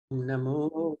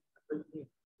Namo Bhagavate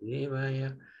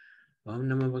Devaya. Om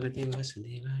Namo Bhagavate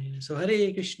Vasudevaya. So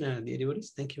Hare Krishna, dear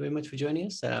devotees. Thank you very much for joining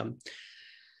us.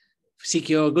 Seek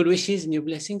your good wishes and your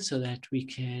blessings so that we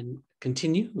can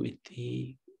continue with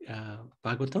the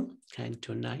Bhagavatam,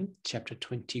 Canto 9, chapter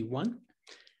 21.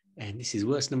 And this is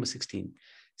verse number 16.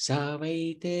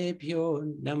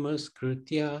 Savaitebhyo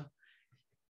namaskritya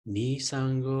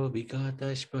nisango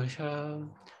vigatashpasha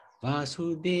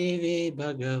Vasudeve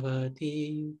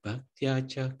Bhagavati Bhaktya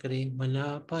Chakre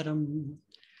Malaparam.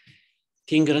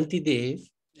 King Rantidev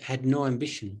had no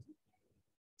ambition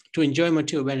to enjoy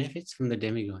material benefits from the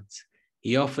demigods.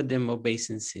 He offered them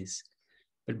obeisances.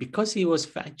 But because he was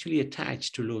factually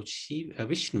attached to Lord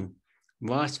Vishnu,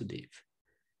 Vasudev,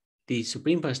 the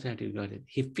Supreme Personality of Godhead,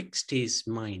 he fixed his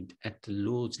mind at the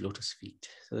Lord's lotus feet.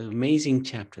 So amazing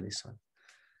chapter, this one.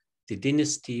 The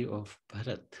dynasty of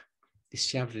Bharat. This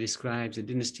chapter describes a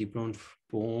dynasty born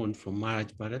from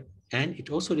Maharaj Bharat, and it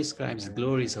also describes the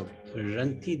glories of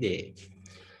Rantidev,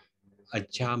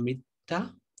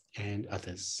 Ajamita, and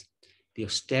others. The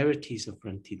austerities of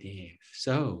Rantidev.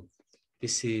 So,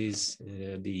 this is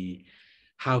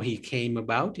how he came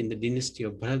about in the dynasty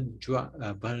of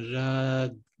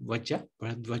Bharadvaja,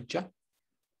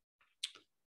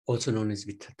 also known as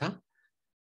Vitata,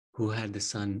 who had the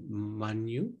son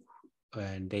Manu,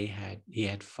 and he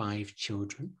had 5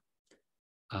 children.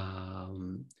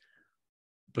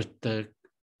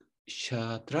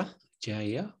 Prithakshatra,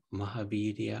 Jaya,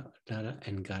 Mahavirya, Nara,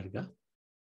 and Garga.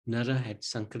 Nara had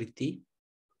Sankriti,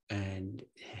 and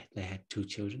they had 2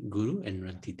 children, Guru and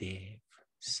Rantidev.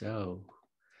 So,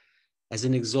 as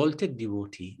an exalted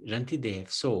devotee,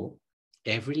 Rantidev saw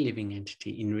every living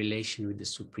entity in relation with the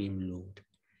Supreme Lord.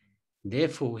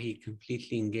 Therefore, he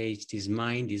completely engaged his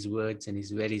mind, his words, and his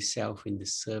very self in the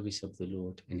service of the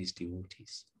Lord and his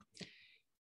devotees.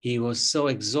 He was so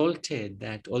exalted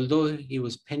that although he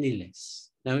was penniless,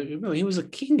 now remember, he was a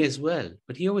king as well,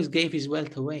 but he always gave his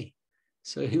wealth away.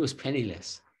 So he was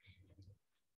penniless.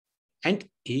 And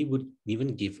he would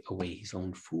even give away his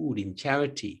own food in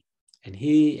charity. And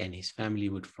he and his family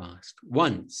would fast.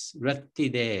 Once,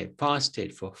 Rantidev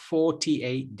fasted for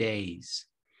 48 days.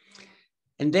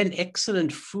 And then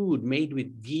excellent food made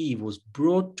with ghee was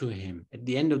brought to him at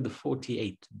the end of the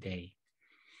 48th day.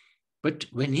 But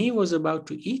when he was about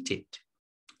to eat it,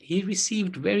 he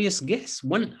received various guests,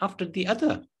 one after the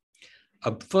other.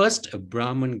 First, a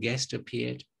Brahmin guest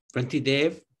appeared.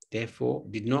 Rantidev, therefore,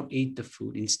 did not eat the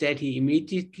food. Instead, he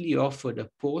immediately offered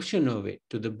a portion of it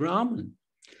to the Brahmin.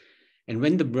 And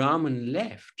when the Brahmin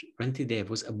left, Rantidev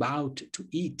was about to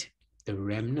eat the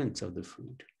remnants of the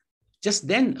food. Just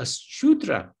then, a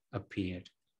Shudra appeared.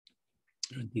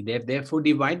 Rantidev therefore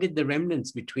divided the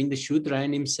remnants between the Shudra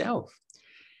and himself.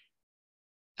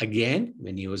 Again,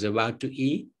 when he was about to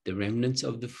eat the remnants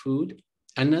of the food,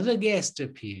 another guest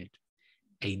appeared,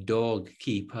 a dog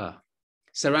keeper,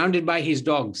 surrounded by his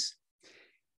dogs,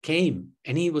 came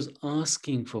and he was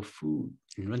asking for food.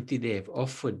 And Rantidev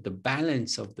offered the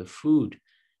balance of the food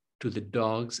to the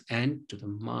dogs and to the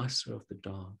master of the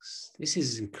dogs. This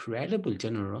is incredible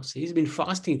generosity. He's been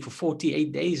fasting for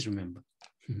 48 days, remember.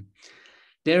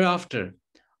 Thereafter,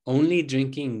 only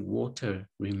drinking water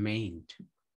remained.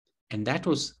 And that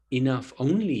was enough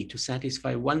only to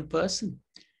satisfy one person.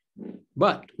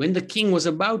 But when the king was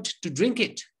about to drink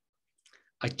it,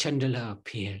 a Chandala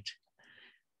appeared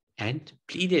and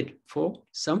pleaded for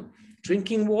some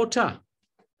drinking water.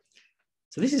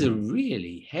 So this is a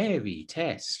really heavy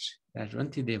test that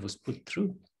Rantidev was put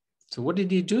through. So what did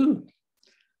he do?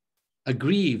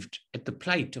 Aggrieved at the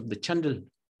plight of the Chandal,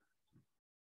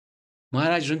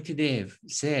 Maharaj Rantidev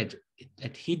said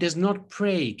that he does not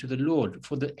pray to the Lord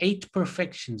for the 8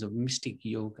 perfections of mystic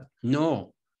yoga,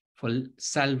 nor for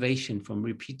salvation from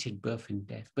repeated birth and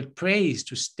death, but prays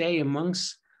to stay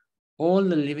amongst all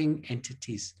the living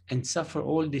entities and suffer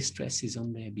all distresses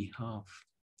on their behalf.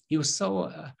 He was so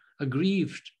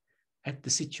aggrieved at the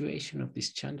situation of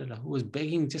this Chandala who was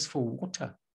begging just for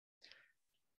water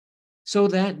so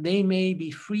that they may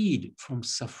be freed from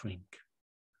suffering.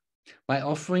 By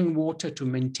offering water to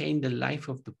maintain the life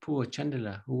of the poor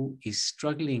Chandala who is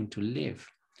struggling to live,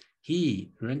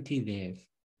 he, Rantidev,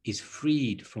 is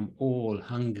freed from all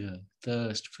hunger,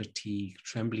 thirst, fatigue,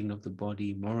 trembling of the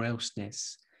body,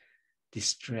 moroseness,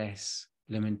 distress,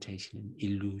 lamentation, and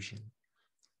illusion.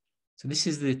 So this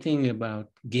is the thing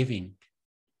about giving.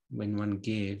 When one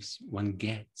gives, one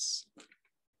gets.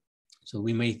 So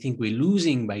we may think we're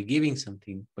losing by giving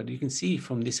something, but you can see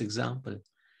from this example,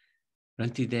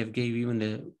 Rantidev gave even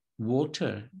the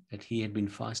water that he had been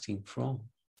fasting from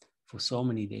for so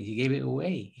many days. He gave it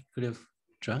away. He could have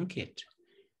drunk it.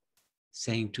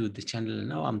 saying to the Chandala,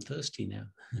 no, I'm thirsty now.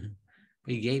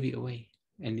 But he gave it away.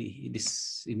 And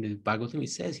this in the Bhagavatam, it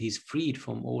says he's freed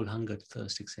from all hunger,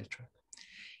 thirst, etc.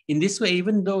 In this way,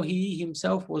 even though he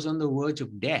himself was on the verge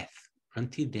of death,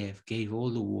 Rantidev gave all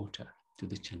the water to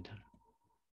the Chandala.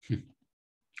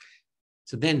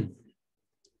 So then,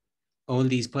 all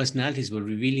these personalities were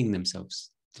revealing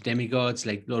themselves. The demigods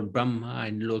like Lord Brahma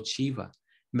and Lord Shiva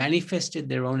manifested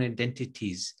their own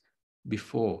identities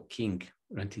before King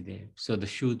Rantidev. So the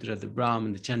Shudra, the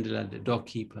Brahman, the Chandala, the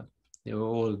doorkeeper, they were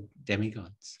all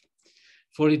demigods.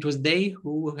 For it was they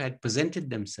who had presented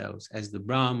themselves as the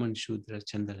Brahman, Shudra,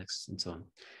 Chandalas, and so on.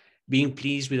 Being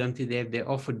pleased with Rantidev, they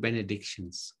offered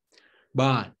benedictions.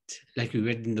 But, like we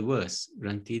read in the verse,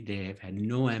 Rantidev had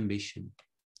no ambition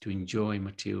to enjoy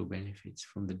material benefits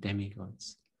from the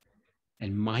demigods.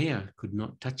 And Maya could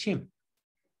not touch him.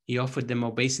 He offered them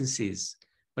obeisances,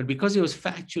 but because he was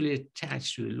factually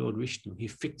attached to the Lord Vishnu, he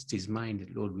fixed his mind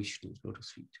at Lord Vishnu's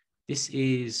lotus feet. This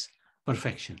is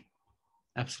perfection,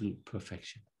 absolute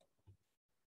perfection.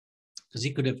 Because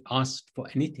he could have asked for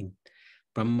anything.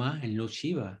 Brahma and Lord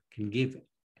Shiva can give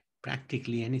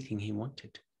practically anything he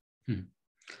wanted.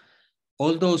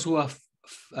 All those who are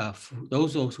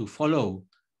those who followed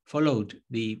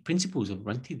the principles of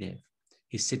Rantidev,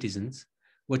 his citizens,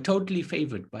 were totally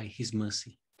favored by his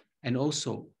mercy and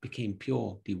also became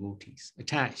pure devotees,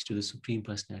 attached to the Supreme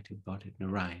Personality of Godhead,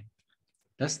 Narayan.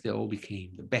 Thus, they all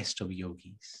became the best of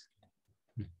yogis.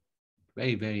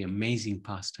 Very, very amazing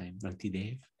pastime,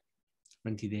 Rantidev.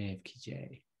 Rantidev ki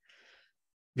jai.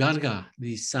 Garga,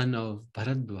 the son of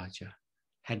Bharadwaja,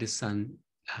 had a son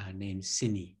named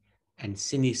Sini, and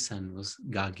Sini's son was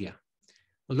Gagya.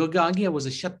 Although Gagya was a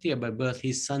Kshatriya by birth,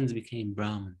 his sons became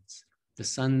Brahmins. The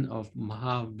son of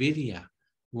Mahavirya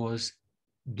was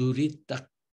Duritakshaya,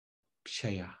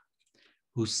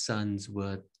 whose sons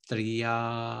were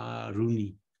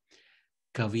Triyaruni,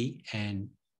 Kavi, and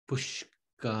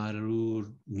Pushkaruni.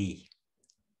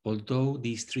 Although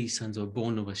these three sons were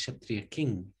born of a Kshatriya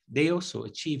king, they also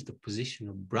achieved the position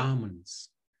of Brahmins.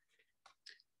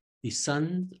 The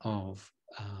son of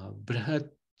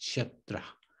Brihadshratra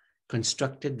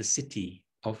constructed the city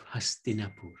of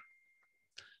Hastinapur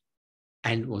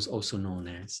and was also known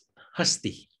as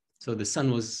Hasti. So the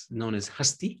son was known as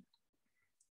Hasti,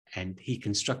 and he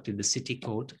constructed the city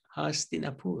called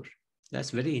Hastinapur.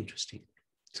 That's very interesting.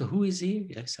 So who is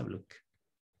he? Let's have a look.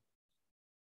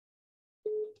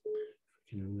 I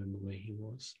can remember where he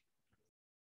was.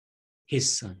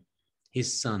 His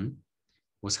son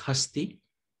was Hasti,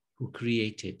 who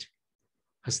created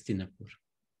Hastinapur.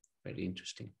 Very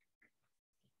interesting.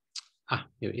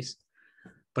 Here it is.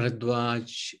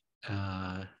 Bharadwaj,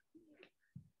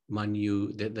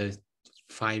 Manu, the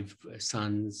 5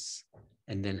 sons,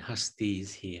 and then Hasti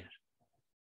is here.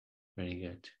 Very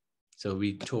good. So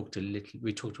we talked a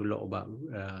lot about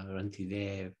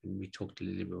Rantidev, and we talked a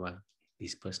little bit about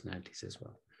these personalities as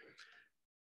well.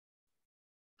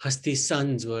 Hasti's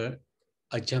sons were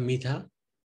Ajamita,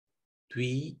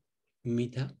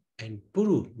 Dvimita, and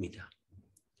Purumita.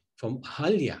 From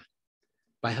Ahalya,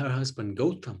 by her husband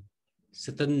Gautam,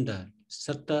 Satananda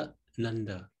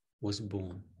was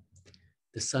born.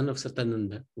 The son of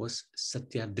Satananda was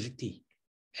Satyadriti,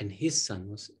 and his son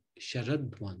was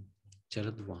Sharadwan.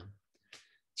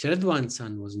 Sharadwan's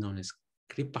son was known as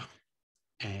Kripa,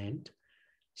 and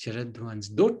Sharadwan's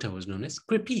daughter was known as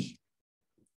Kripi,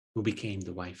 who became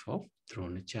the wife of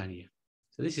Dronacharya.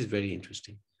 So this is very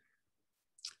interesting.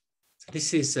 So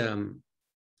this is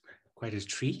quite a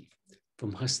tree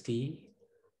from Hasti.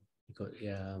 You got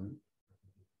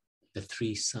the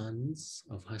 3 sons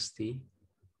of Hasti,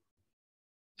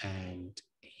 and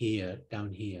here,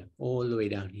 down here, all the way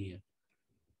down here,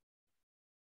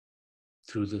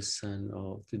 through the son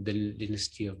of the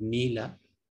dynasty of Nila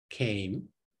came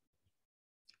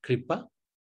Kripa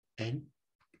and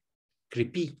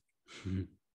Kripi.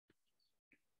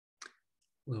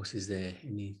 What else is there?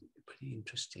 Any pretty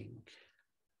interesting?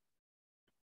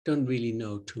 Don't really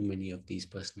know too many of these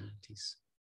personalities.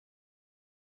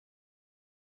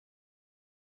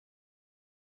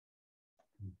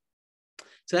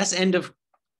 So that's the end of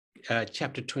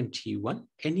chapter 21.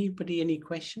 Anybody, any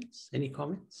questions? Any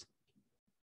comments?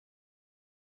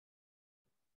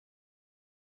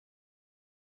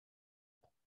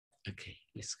 Okay,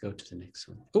 let's go to the next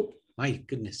one. Oh, my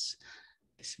goodness.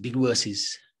 This big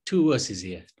verses, 2 verses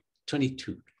here,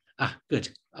 22. Good.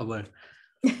 Our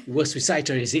verse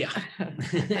reciter is here.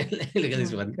 Look at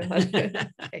this one.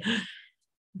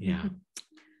 Yeah.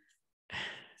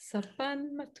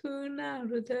 Sapan matuna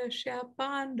rudasya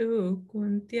pandu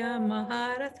kuntya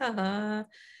maharatha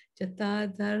jata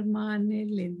dharmani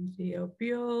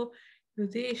lindriyobhyo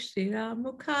Yudhishthira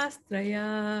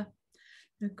Mukhastraya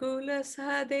Nakula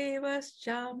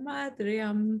Sahadevascha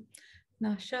Madryam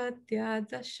Nashatya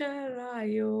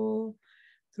Dasharayo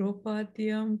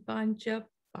Draupadiyam Pancha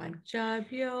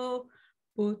Panchabhyo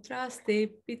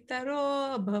Putraste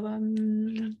Pitaro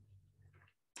Bhavan.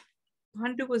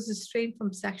 Pandu was restrained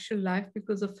from sexual life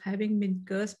because of having been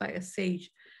cursed by a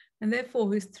sage, and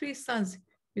therefore his three sons,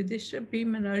 Yudhishthira,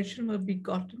 Bhima, and Arjuna, were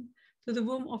begotten through the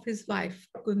womb of his wife,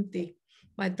 Kunti,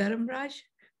 by Dharamraj,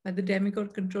 by the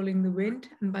demigod controlling the wind,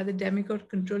 and by the demigod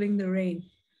controlling the rain.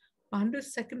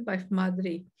 Pandu's second wife,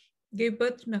 Madri, gave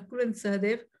birth to Nakul and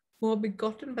Sahadev, who were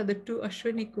begotten by the two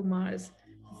Ashwini Kumars.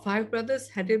 The five brothers,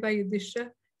 headed by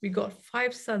Yudhishthira, begot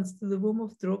five sons through the womb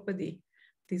of Draupadi.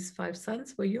 These five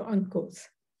sons were your uncles.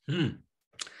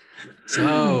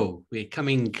 So we're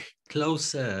coming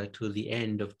closer to the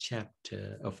end of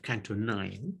chapter of Canto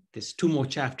 9. There's two more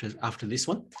chapters after this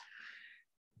one.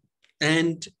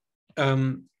 And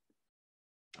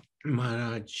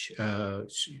Maharaj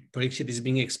Parikshit is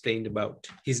being explained about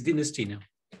his dynasty now.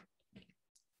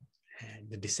 And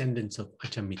the descendants of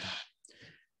Achamita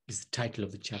is the title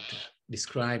of the chapter.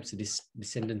 Describes the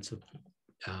descendants of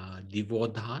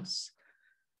Divodhas.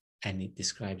 And it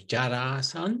describes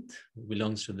Jarasandh, who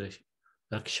belongs to the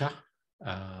Raksha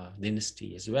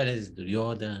dynasty, as well as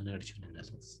Duryodhana, Arjuna, and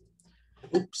others.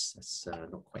 Oops, that's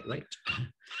not quite right.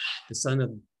 The son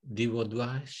of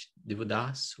Divodas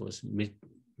was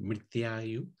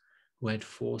Mrityayu, who had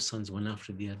four sons, one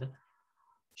after the other.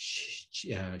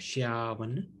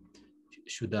 Shyavan,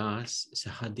 Shudas,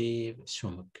 Sahadev,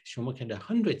 Shomak. Shomak had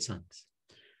 100 sons,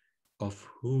 of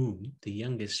whom the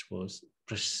youngest was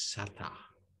Prasata,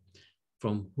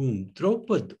 from whom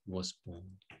Draupad was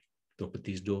born.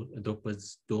 Draupadi's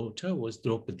daughter was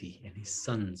Draupadi, and his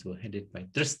sons were headed by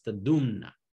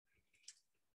Dristadumna.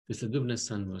 Dristadumna's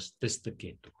son was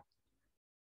Dristaketu.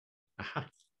 Aha.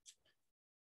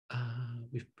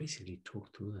 We've basically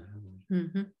talked through that, haven't we?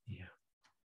 Mm-hmm.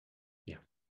 Yeah.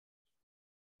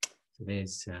 So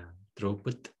there's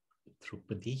Draupad,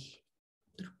 Draupadi,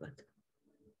 Drupad,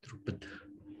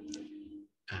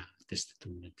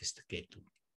 Dristadumna, Dristaketu.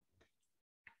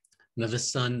 Another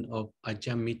son of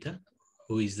Ajamita,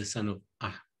 who is the son of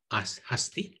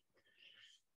Hasti.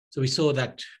 So we saw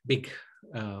that big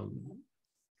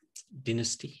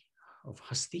dynasty of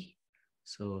Hasti.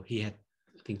 So he had,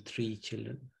 I think, 3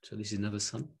 children. So this is another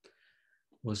son.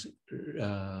 Was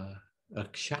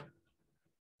Raksha.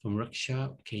 From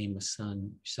Raksha came a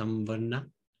son, Samvarna.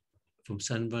 From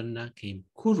Samvarna came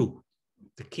Kuru,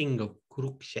 the king of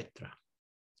Kurukshetra.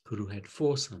 Kuru had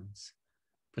 4 sons,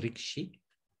 Parikshit,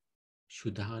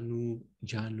 Shudhanu,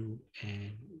 Janu,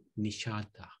 and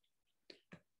Nishada.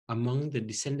 Among the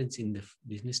descendants in the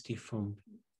dynasty from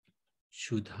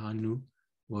Shudhanu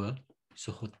were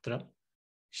Sohotra,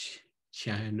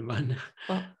 Shayanvana,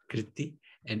 Kriti,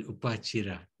 and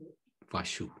Upachira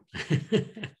Vashu.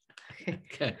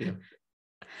 Okay.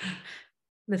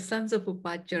 The sons of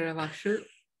Upachira Vashu,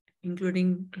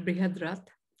 including Brihadrat,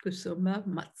 Kusuma,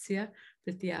 Matsya,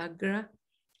 Prityagra,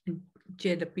 and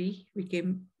Jedapi,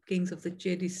 became kings of the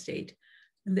Chedi state.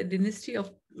 In the dynasty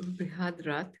of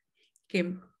Brihadrat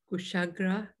came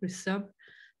Kushagra, Rishabh,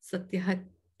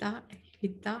 Satyahata,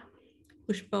 Hita,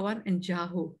 Pushpavan, and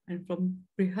Jahu. And from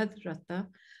Brihadrata,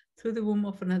 through the womb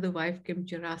of another wife, came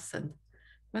Jarasandh.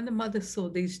 When the mother saw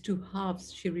these 2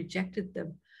 halves, she rejected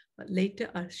them. But later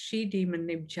a she-demon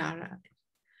named Jara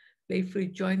playfully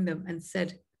joined them and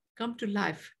said, "Come to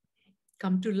life,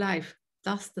 come to life."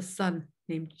 Thus the son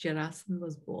named Jarasandh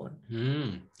was born.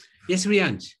 Yes,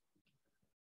 Riyanj.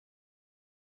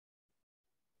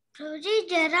 Prabhuji,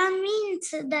 Jara means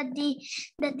that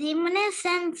the demon is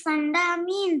and Sanda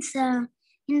means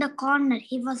in the corner.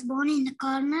 He was born in the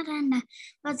corner and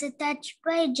was attached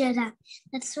by Jara.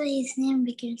 That's why his name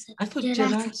became Jara. I thought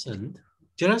Jarasandh.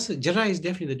 Jara is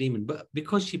definitely the demon, but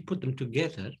because she put them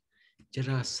together,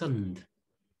 Jarasandh.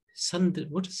 Sand,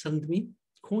 what does Sand mean?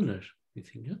 Corner, you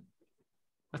think, huh?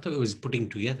 I thought it was putting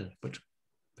together, but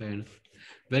fair enough.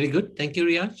 Very good. Thank you,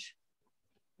 Riyaj.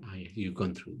 Yeah, we've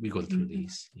gone through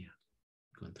these. Yeah,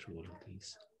 we've gone through all of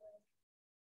these.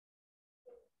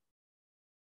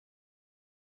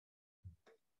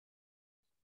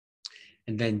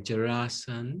 And then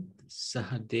Jarasandh,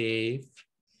 Sahadev,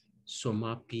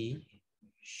 Somapi,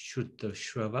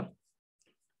 Shrutashwava.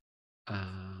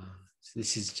 So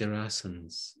this is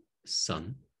Jarasandh's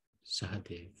son,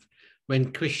 Sahadev.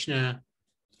 When Krishna,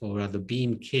 or rather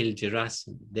Bhim, killed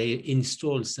Jarasandh, they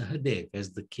installed Sahadev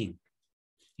as the king.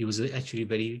 He was actually a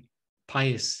very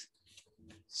pious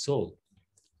soul.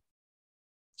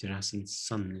 Jarasandh's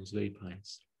son was very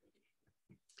pious.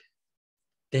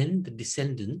 Then the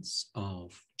descendants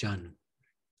of Janu.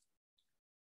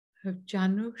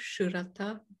 Janu,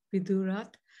 Shurata,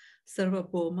 Vidurat,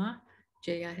 Sarvabhoma,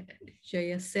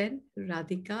 Jayasen,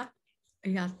 Radhika,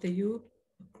 Ayatayu,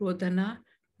 Krodana,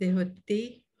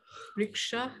 Devati,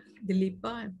 Riksha,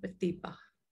 Dilipa, and Patipa.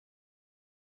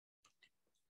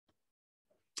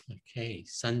 Okay,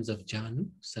 sons of Janu,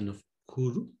 son of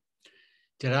Kuru.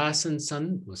 Jarasan's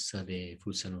son was Sadev,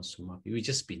 whose son was Sumapi. We've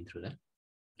just been through that.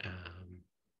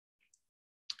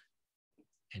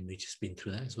 And we've just been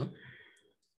through that as well.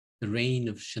 The reign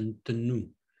of Shantanu,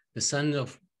 the son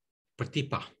of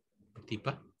Pratipa.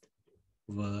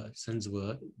 Sons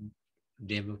were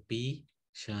Devapi,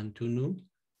 Shantanu,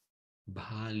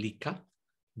 Bhalika.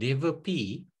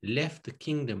 Devapi left the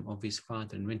kingdom of his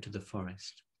father and went to the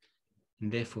forest.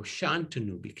 And therefore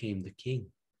Shantanu became the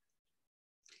king.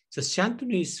 So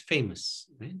Shantanu is famous,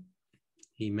 right?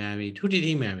 He married, who did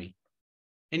he marry?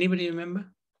 Anybody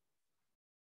remember?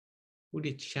 Who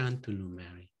did Shantanu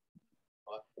marry?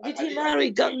 Did he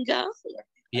marry Ganga?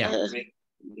 Yeah,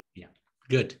 yeah,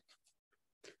 good.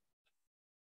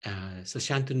 So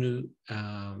Shantanu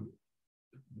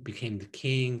became the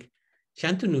king.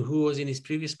 Shantanu, who was in his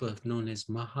previous birth known as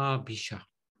Mahabhisha,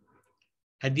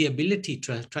 had the ability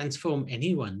to transform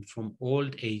anyone from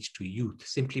old age to youth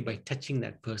simply by touching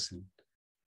that person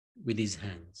with his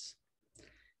hands.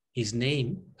 His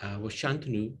name was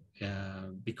Shantanu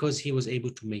because he was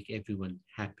able to make everyone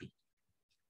happy.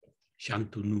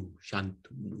 Shantanu.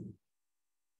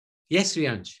 Yes,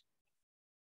 Riyansh.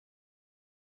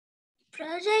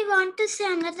 Praj, I want to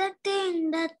say another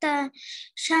thing that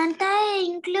Shanta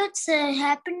includes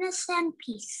happiness and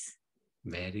peace.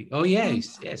 Oh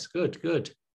yes,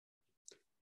 good.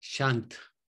 Shant,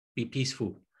 be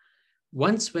peaceful.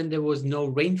 Once when there was no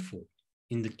rainfall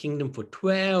in the kingdom for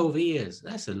 12 years,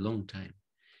 that's a long time,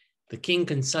 the king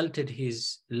consulted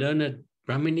his learned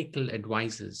Brahminical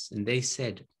advisors and they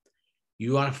said,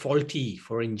 "You are faulty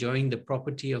for enjoying the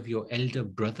property of your elder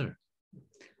brother,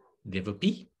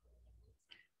 Devapi.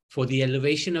 For the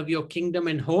elevation of your kingdom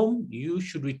and home, you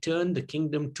should return the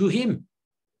kingdom to him."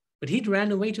 But he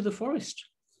ran away to the forest.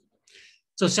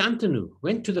 So Shantanu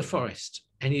went to the forest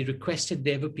and he requested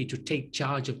Devapi to take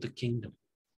charge of the kingdom.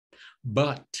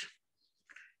 But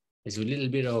there's a little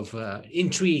bit of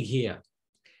intrigue here.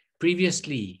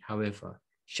 Previously, however,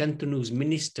 Shantanu's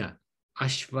minister,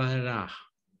 Ashvara,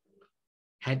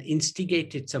 had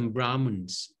instigated some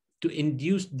Brahmins to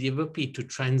induce Devapi to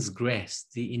transgress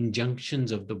the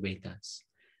injunctions of the Vedas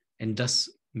and thus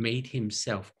made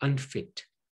himself unfit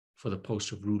for the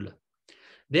post of ruler.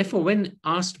 Therefore, when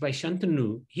asked by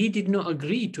Shantanu, he did not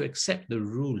agree to accept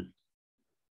the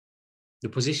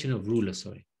position of ruler,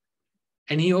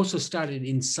 And he also started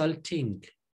insulting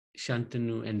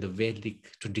Shantanu and the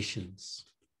Vedic traditions.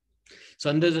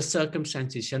 So under the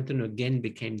circumstances, Shantanu again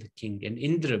became the king, and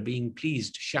Indra, being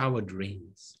pleased, showered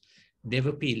rains.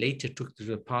 Devapi later took to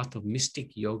the path of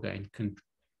mystic yoga and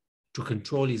to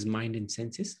control his mind and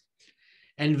senses,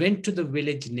 and went to the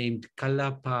village named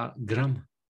Kalapagram,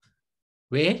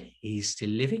 where he is still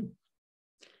living.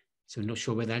 So not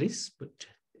sure where that is, but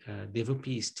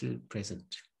Devapi is still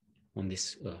present on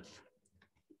this earth.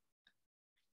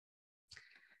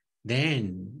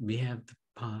 Then we have the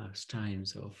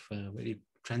pastimes of very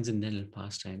transcendental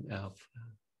pastime of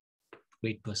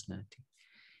great personality.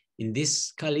 In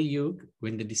this Kali Yuga,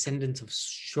 when the descendants of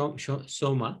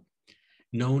Soma,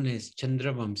 known as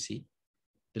Chandravamsi,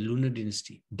 the lunar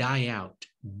dynasty, die out,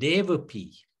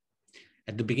 Devapi,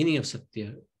 at the beginning of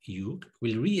Satya Yuga,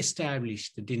 will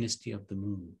re-establish the dynasty of the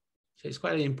moon. So it's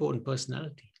quite an important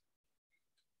personality.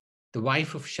 The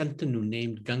wife of Shantanu,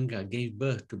 named Ganga, gave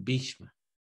birth to Bhishma,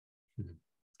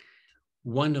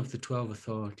 one of the 12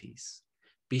 authorities.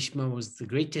 Bhishma was the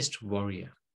greatest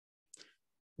warrior.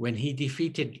 When he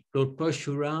defeated Lord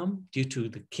Parshuram due to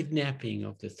the kidnapping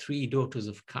of the 3 daughters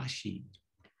of Kashi,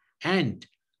 and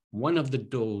one of the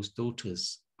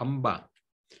daughters, Amba,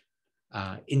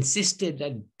 insisted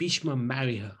that Bhishma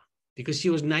marry her because she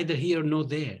was neither here nor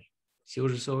there. She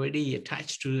was already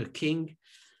attached to the king,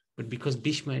 but because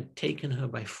Bhishma had taken her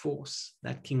by force,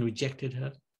 that king rejected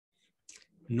her.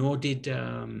 Nor did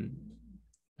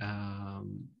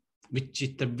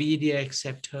Vichitravidya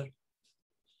accept her.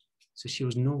 So she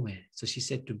was nowhere. So she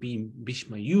said to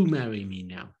Bhishma, "You marry me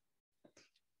now."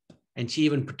 And she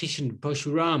even petitioned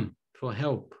Parshuram for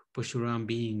help, Parshuram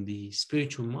being the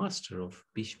spiritual master of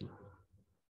Bhishma.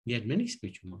 He had many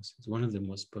spiritual masters. One of them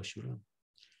was Parshuram.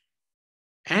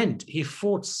 And he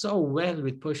fought so well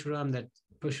with Parshuram that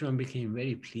Parshuram became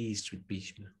very pleased with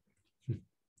Bhishma.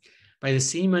 By the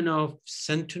semen of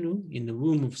Shantanu in the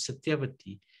womb of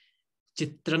Satyavati,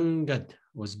 Chitrangad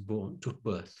took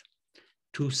birth.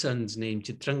 2 sons named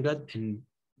Chitrangad and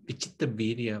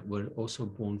Vichitravirya were also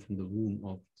born from the womb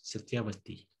of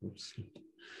Satyavati,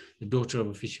 the daughter of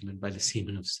a fisherman, by the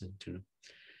semen of sun.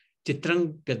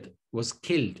 Chitrangad was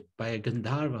killed by a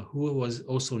Gandharva who was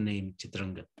also named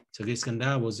Chitrangad. So this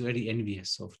Gandharva was very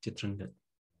envious of Chitrangad,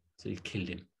 so he killed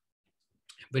him.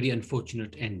 A very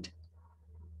unfortunate end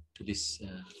to this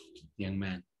young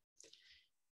man.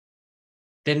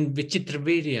 Then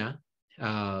Vichitravirya,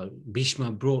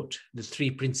 Bhishma brought the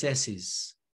 3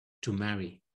 princesses to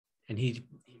marry, and he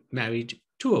married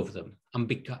 2 of them,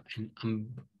 Ambika and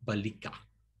Ambalika.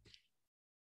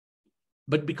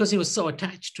 But because he was so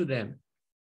attached to them,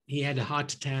 he had a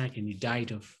heart attack and he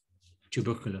died of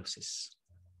tuberculosis.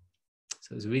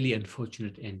 So it was a really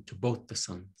unfortunate end to both the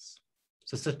sons.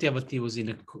 So Satyavati was in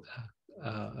a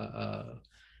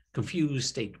confused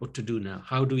state. What to do now?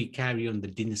 How do we carry on the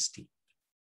dynasty?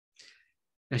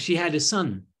 Now she had a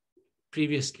son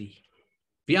previously,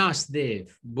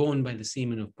 Vyasdev, born by the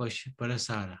semen of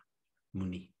Parasara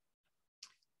Muni.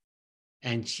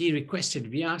 And she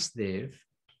requested Vyasdev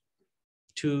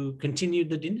to continue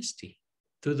the dynasty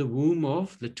through the womb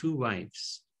of the 2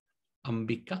 wives,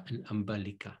 Ambika and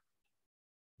Ambalika.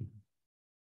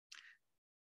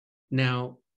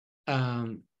 Now,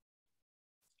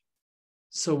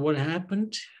 so what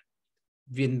happened?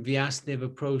 When Vyasdev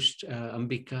approached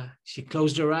Ambika, she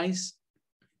closed her eyes.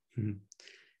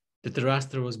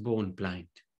 Dhritarashtra was born blind.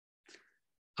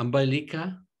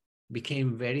 Ambalika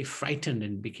became very frightened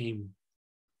and became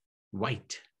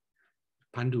white.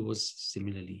 Pandu was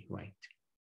similarly white.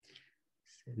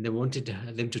 And they wanted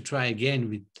them to try again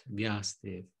with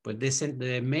Vyasdev, but they sent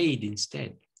their maid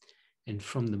instead. And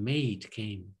from the maid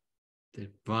came the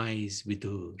wise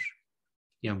Vidur,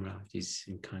 Yamraj's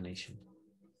incarnation.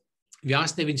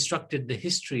 Vyasdev instructed the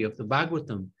history of the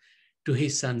Bhagavatam to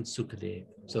his son Sukadev.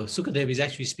 So Sukadev is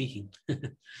actually speaking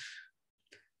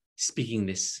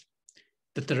this.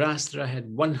 Dhritarashtra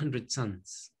had 100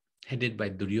 sons headed by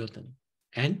Duryodhana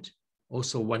and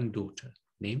also 1 daughter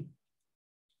named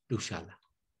Dushala.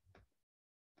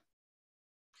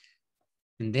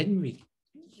 And then we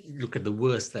look at the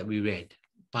verse that we read.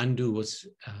 Pandu was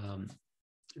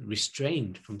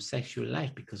restrained from sexual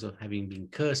life because of having been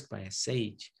cursed by a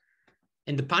sage.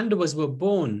 And the Pandavas were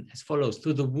born as follows.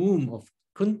 Through the womb of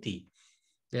Kunti,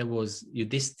 there was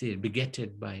Yudhishthir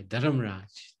begetted by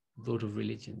Dharamraj, lord of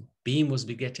religion. Bhim was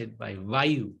begetted by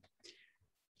Vayu,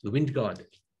 the wind god.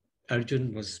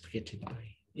 Arjun was begetted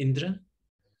by Indra,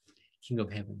 king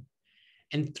of heaven.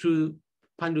 And through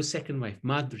Pandu's second wife,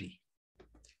 Madri,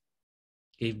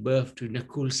 gave birth to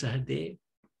Nakul Sahadev,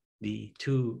 the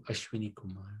 2 Ashwini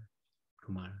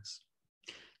Kumaras.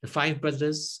 The 5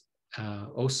 brothers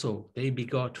also, they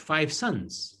begot 5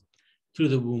 sons through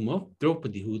the womb of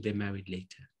Draupadi, who they married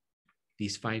later.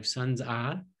 These 5 sons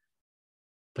are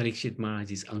Parikshit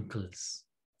Maharaj's uncles,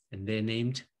 and they're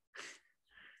named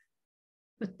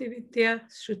Patividya,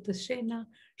 Shrutasena,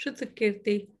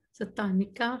 Shrutakirti,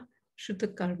 Satanika,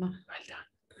 Shrutakarma. Well done.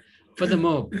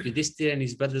 Furthermore, Yudhishthira and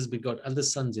his brothers begot other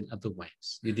sons and other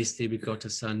wives. Yudhishthira begot a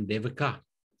son, Devak,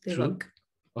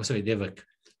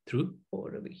 through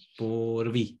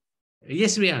Pauravi.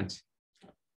 Yes, Riyansh.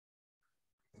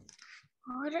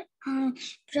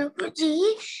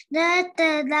 Prabhuji, that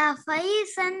the 5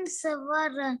 sons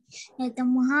were at the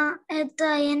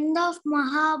end of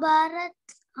Mahabharata,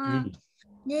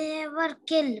 they were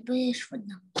killed by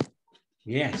Ashwadama.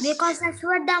 Yes. Because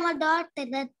Ashwadama thought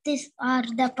that these are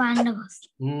the Pandavas.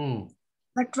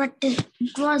 But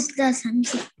it was the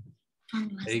sons of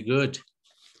Pandavas. Very good.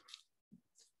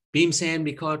 Bhimsen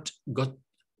begot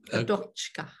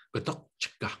Gatochka.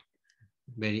 Gatochka.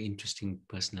 Very interesting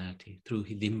personality through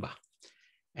Hidimba.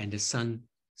 And the son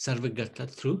Sarvagata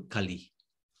through Kali.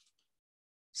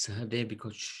 Sahadev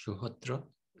begot Shohotra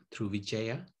through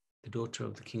Vijaya, the daughter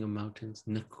of the king of mountains.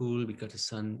 Nakul begot a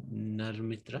son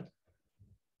Narmitra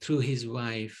through his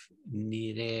wife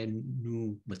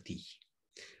Nirenumati.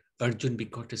 Arjun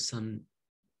begot a son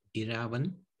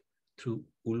Iravan through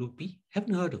Ulupi.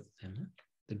 Haven't heard of them. Huh?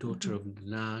 The daughter of the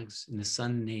Nags, and a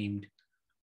son named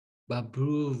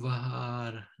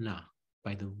Babruvarna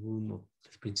by the womb of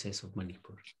the princess of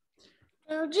Manipur.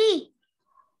 Prabhuji,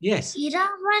 Yes.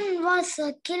 Iravan was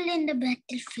killed in the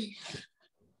battlefield.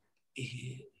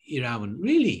 Iravan.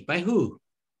 Really? By who?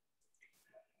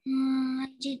 I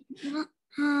did not.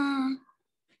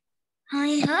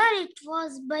 I heard it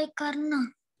was by Karna.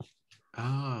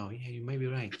 Oh, yeah, you might be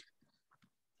right.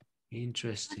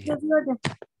 Interesting.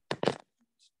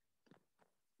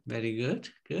 Very good.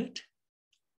 Good.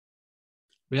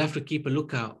 We'll have to keep a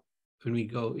lookout when we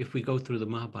go, if we go through the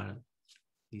Mahabharata,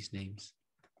 these names.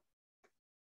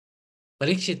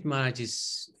 Parikshit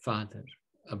Maharaj's father,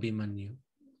 Abhimanyu,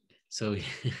 so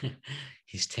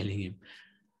he's telling him,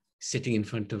 sitting in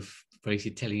front of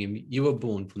Parikshit, telling him, you were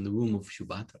born from the womb of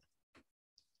Shubhadra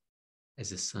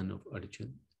as a son of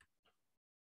Arjun.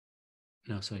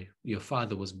 No, sorry, your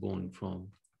father was born from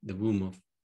the womb of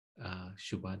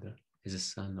Shubhadra as a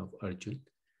son of Arjun.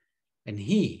 And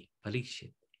he,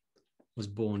 Parikshit, was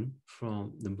born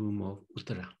from the womb of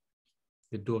Uttara,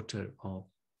 the daughter of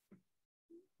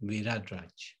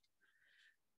Viradraj.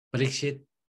 Parikshit,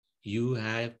 you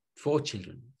have 4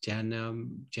 children,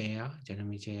 Janamejaya,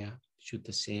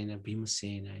 Shutasena,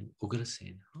 Bhimasena, and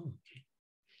Ugrasena. Oh, okay.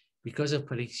 Because of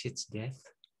Parikshit's death,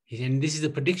 and this is the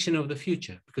prediction of the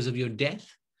future, because of your death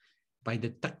by the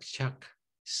Takshak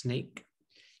snake,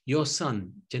 your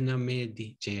son,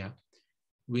 Janamejaya,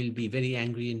 will be very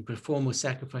angry and perform a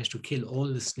sacrifice to kill all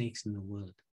the snakes in the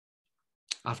world.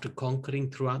 After conquering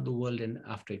throughout the world and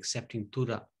after accepting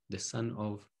Tura, the son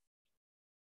of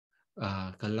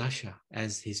Kalasha,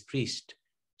 as his priest,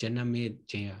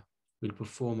 Janamejaya will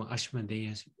perform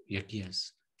Ashmadeya's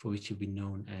Yagyas, for which will be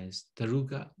known as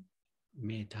Taruga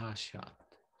Medhashat.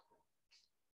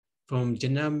 From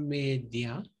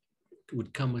Janamejaya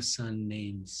would come a son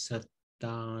named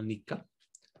Satanika.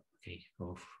 Okay,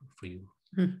 for you.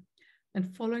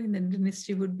 And following the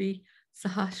dynasty would be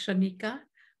Sahasranika,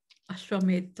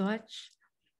 Ashwamedhwaj,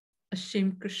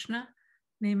 Ashim Krishna,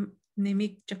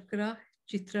 Nemik Chakra,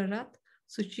 Chitrarat,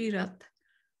 Suchirat,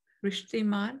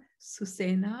 Rishtiman,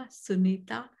 Susena,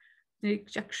 Sunita,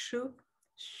 Nirikchakshu,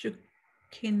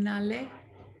 Shukhinale,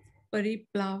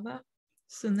 Pariplava,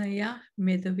 Sunaya,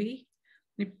 Medhavi,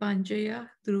 Nipanjaya,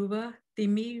 Dhruva,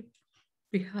 Timi,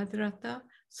 Brihadrata,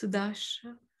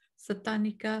 Sudasha,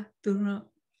 Satanika,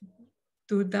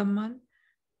 Durdaman,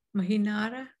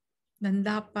 Mahinara,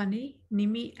 Nandapani,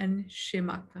 Nimi, and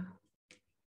Shemaka.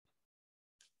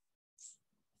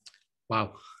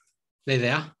 Wow, there they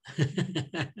are.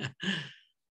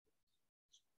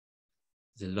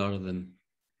 There's a lot of them.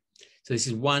 So this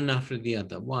is one after the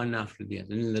other, one after the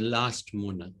other. And then the last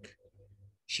monarch,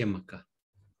 Shemaka.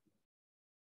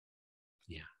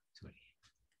 Yeah, sorry.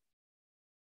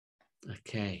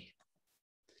 Okay.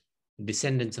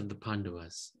 Descendants of the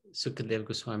Pandavas. Sukadeva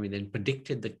Goswami then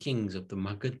predicted the kings of the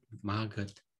Magad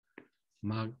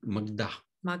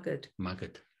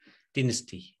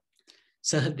dynasty.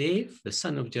 Sahadev, the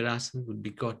son of Jarasan, would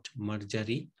begot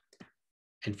Marjari,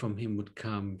 and from him would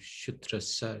come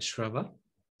Shrava.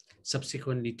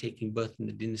 Subsequently taking birth in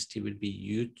the dynasty would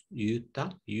be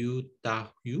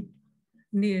Yutahu,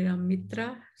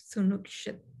 Niramitra,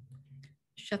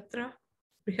 Sunukshatra,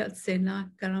 Brihatsena,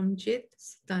 Karamjit,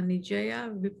 Stanijaya,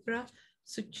 Vipra,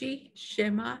 Suchi,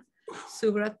 Shema,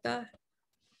 Suvrata,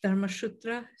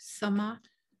 Dharmashutra, Sama,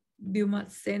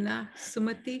 Dyumatsena,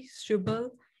 Sumati,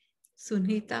 Shubal,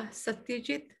 Sunhita,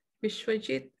 Satyajit,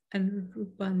 Vishwajit, and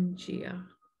Rupanjia.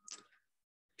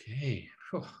 Okay,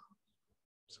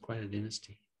 it's quite a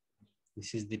dynasty.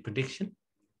 This is the prediction.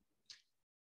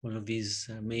 One of these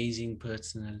amazing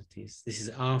personalities. This is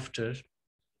after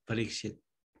Parikshit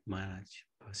Maharaj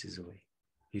passes away.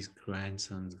 His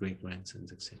grandsons,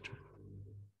 great-grandsons, etc.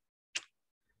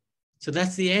 So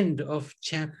that's the end of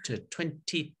chapter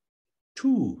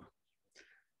 22.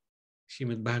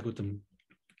 Srimad Bhagavatam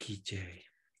Ki Jai.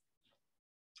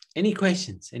 Any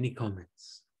questions? Any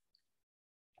comments?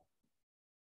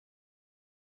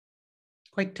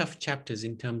 Quite tough chapters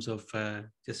in terms of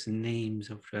just names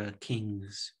of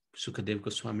kings. Sukadeva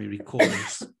Goswami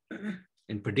records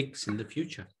and predicts in the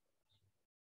future.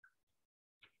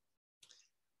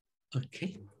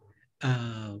 Okay,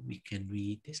 we can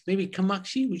read this. Maybe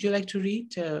Kamakshi, would you like to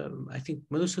read? I think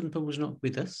Madhusudan Prabhu was not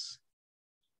with us.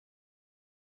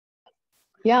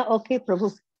 Yeah, okay,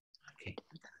 Prabhu. Okay.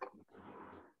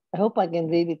 I hope I can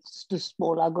read it. It's too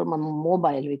small. I got my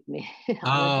mobile with me.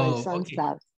 Oh, my son's okay.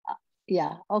 house.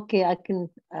 Yeah, okay,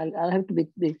 I'll have to be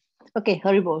big. Okay,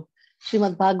 Haribol.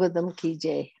 Srimad Bhagavatam Ki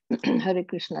Jai. Hare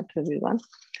Krishna to everyone.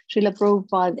 Srila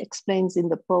Prabhupada explains in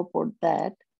the purport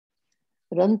that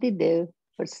Rantidev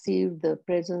perceived the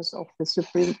presence of the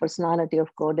Supreme Personality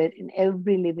of Godhead in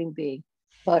every living being,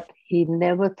 but he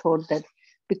never thought that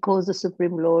because the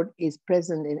Supreme Lord is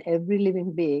present in every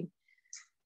living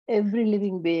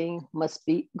being must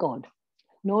be God.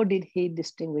 Nor did he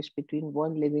distinguish between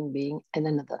one living being and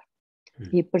another.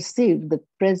 He perceived the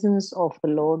presence of the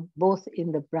Lord both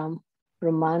in the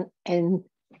Brahman and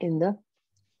in the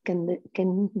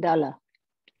Kendala.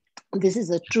 This is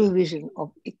a true vision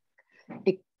of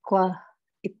equality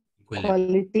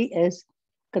as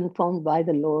confirmed by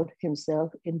the Lord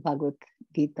himself in Bhagavad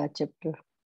Gita chapter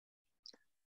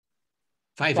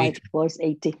 5, verse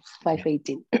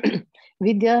 518.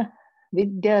 Vidya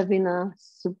Vina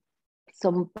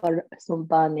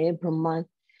Sampane Brahman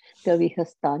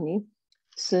Kavihastani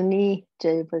Suni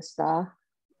Jaivasa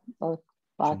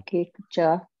Pake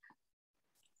Cha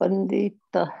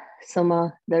Pandita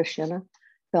Samadarshana.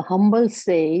 The humble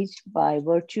sage, by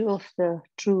virtue of the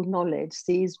true knowledge,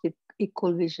 sees with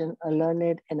equal vision a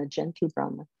learned and a gentle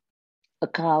Brahman, a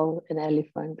cow, an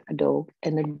elephant, a dog,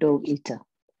 and a dog eater.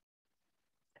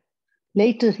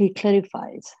 Later, he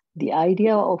clarifies the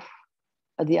idea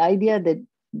that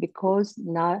because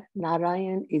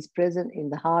Narayan is present in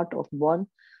the heart of one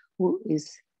who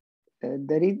is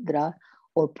Daridra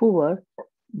or poor,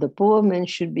 the poor man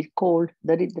should be called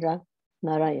Daridra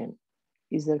Narayan,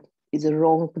 is a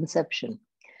wrong conception.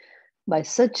 By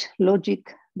such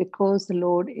logic, because the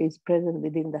Lord is present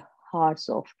within the hearts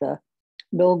of the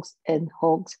dogs and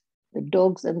hogs, the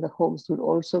dogs and the hogs would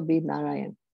also be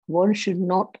Narayan. One should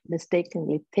not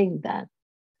mistakenly think that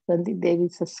Pandit Devi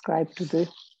subscribed to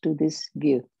this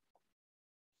view.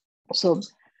 So,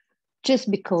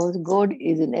 just because God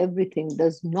is in everything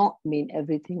does not mean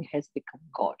everything has become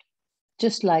God.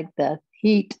 Just like the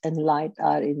heat and light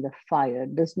are in the fire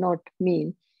does not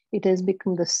mean it has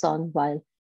become the sun while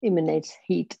emanates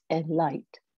heat and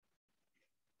light.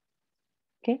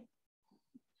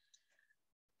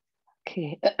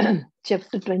 Okay.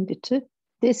 Chapter 22.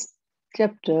 This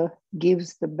chapter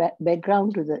gives the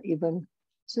background to the even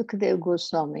Sukadev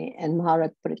Goswami and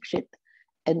Maharaj Parikshit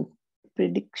and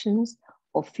predictions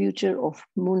of future of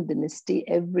Moon dynasty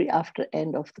every after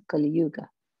end of the Kali Yuga.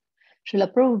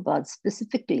 Srila Prabhupada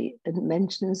specifically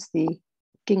mentions the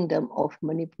kingdom of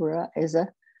Manipura as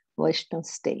a Vaishnava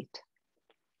state.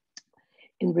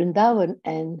 In Vrindavan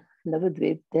and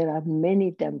Navadvip, there are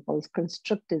many temples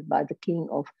constructed by the king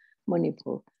of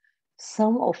Manipur.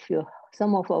 Some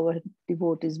of our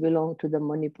devotees belong to the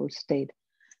Manipur state.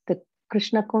 The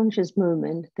Krishna conscious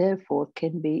movement, therefore,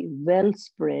 can be well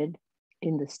spread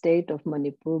in the state of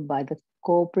Manipur by the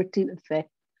cooperative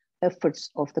efforts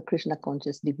of the Krishna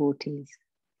conscious devotees.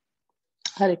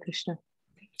 Hare Krishna.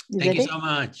 Thank you so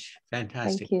much.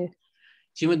 Fantastic. Thank you.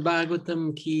 Srimad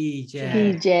Bhagavatam ki jai.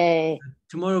 Ki jai.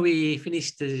 Tomorrow we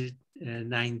finish the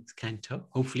 9th canto,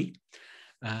 hopefully.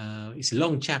 It's a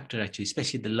long chapter, actually,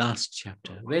 especially the last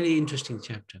chapter. Very interesting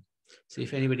chapter. So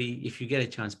if you get a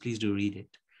chance, please do read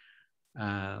it.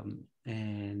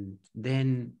 And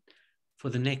then for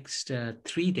the next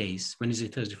 3 days, Wednesday,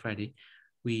 Thursday, Friday,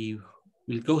 we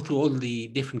will go through all the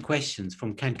different questions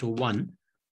from Canto 1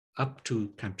 up to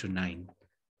Canto 9.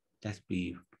 That'll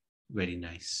be very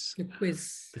nice. The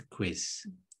quiz. The quiz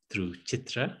through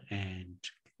Chitra and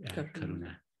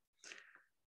Karuna.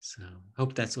 So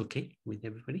hope that's okay with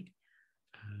everybody.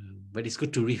 But it's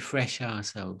good to refresh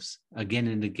ourselves again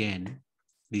and again,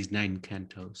 these 9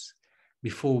 cantos,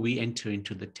 before we enter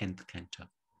into the 10th canto.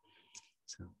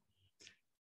 So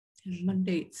and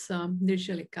Monday it's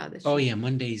Nirjala Ekadashi. Oh yeah,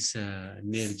 Monday is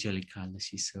Nirjala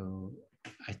Ekadashi. So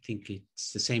I think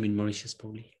it's the same in Mauritius,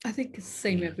 probably. I think it's the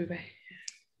same everywhere.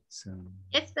 So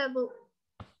Yes, Prabhu.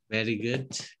 very good.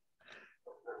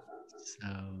 So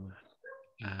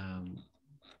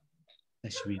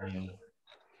that should be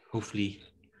hopefully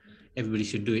everybody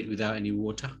should do it without any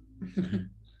water.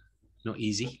 Not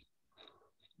easy,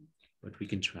 but we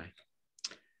can try.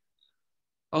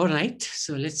 All right,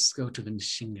 so let's go to the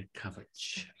Nishinga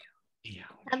Kavach. Yeah.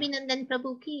 Abhinandan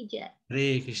Prabhu ki jai.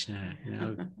 Hare Krishna.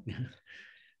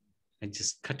 I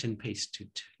just cut and pasted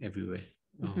everywhere.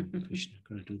 Oh, Krishna, I'm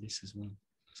going to do this as well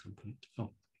at some point. Oh,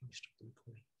 let me stop the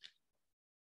recording.